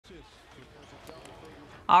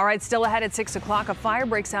All right, still ahead at 6 o'clock, a fire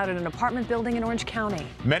breaks out at an apartment building in Orange County.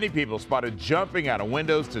 Many people spotted jumping out of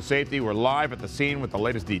windows to safety. We're live at the scene with the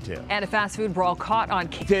latest details. And a fast food brawl caught on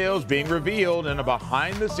Details being revealed in a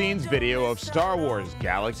behind-the-scenes video of Star Wars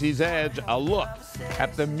Galaxy's Edge. A look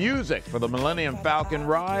at the music for the Millennium Falcon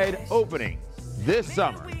ride opening this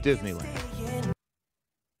summer at Disneyland.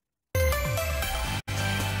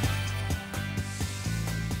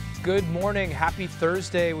 Good morning. Happy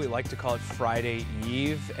Thursday. We like to call it Friday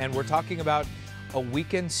Eve. And we're talking about a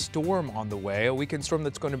weekend storm on the way, a weekend storm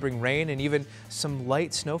that's going to bring rain and even some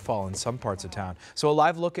light snowfall in some parts of town. So a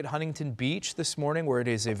live look at Huntington Beach this morning, where it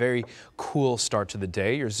is a very cool start to the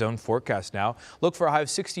day. Your zone forecast now. Look for a high of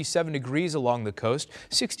 67 degrees along the coast,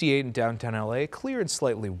 68 in downtown LA, clear and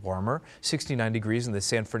slightly warmer, 69 degrees in the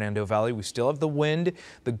San Fernando Valley. We still have the wind.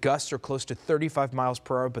 The gusts are close to 35 miles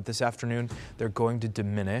per hour, but this afternoon they're going to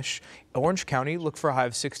diminish. Orange County, look for a high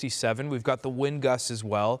of 67. We've got the wind gusts as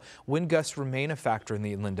well. Wind gusts remain a factor in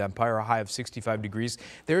the Inland Empire, a high of 65 degrees.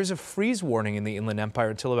 There is a freeze warning in the Inland Empire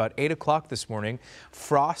until about 8 o'clock this morning.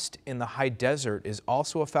 Frost in the high desert is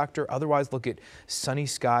also a factor. Otherwise, look at sunny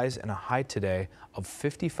skies and a high today of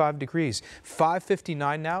 55 degrees.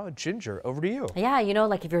 5:59 now. Ginger, over to you. Yeah, you know,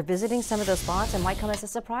 like if you're visiting some of those spots, it might come as a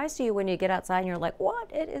surprise to you when you get outside and you're like,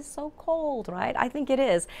 what? It is so cold, right? I think it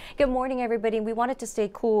is. Good morning, everybody. We wanted to stay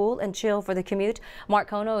cool and chill for the commute. Mark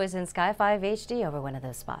Kono is in Sky 5 HD over one of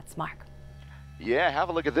those spots. Mark. Yeah, have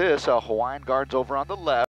a look at this. Hawaiian Gardens over on the left.